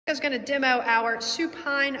Becca's going to demo our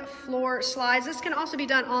supine floor slides. This can also be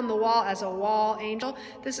done on the wall as a wall angel.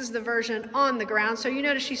 This is the version on the ground. So you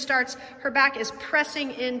notice she starts, her back is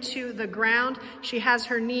pressing into the ground. She has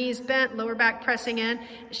her knees bent, lower back pressing in.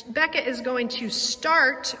 Becca is going to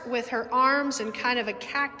start with her arms in kind of a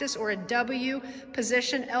cactus or a W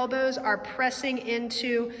position. Elbows are pressing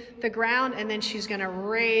into the ground, and then she's going to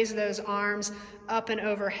raise those arms up and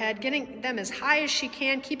overhead, getting them as high as she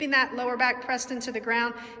can, keeping that lower back pressed into the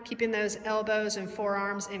ground, keeping those elbows and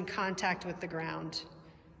forearms in contact with the ground.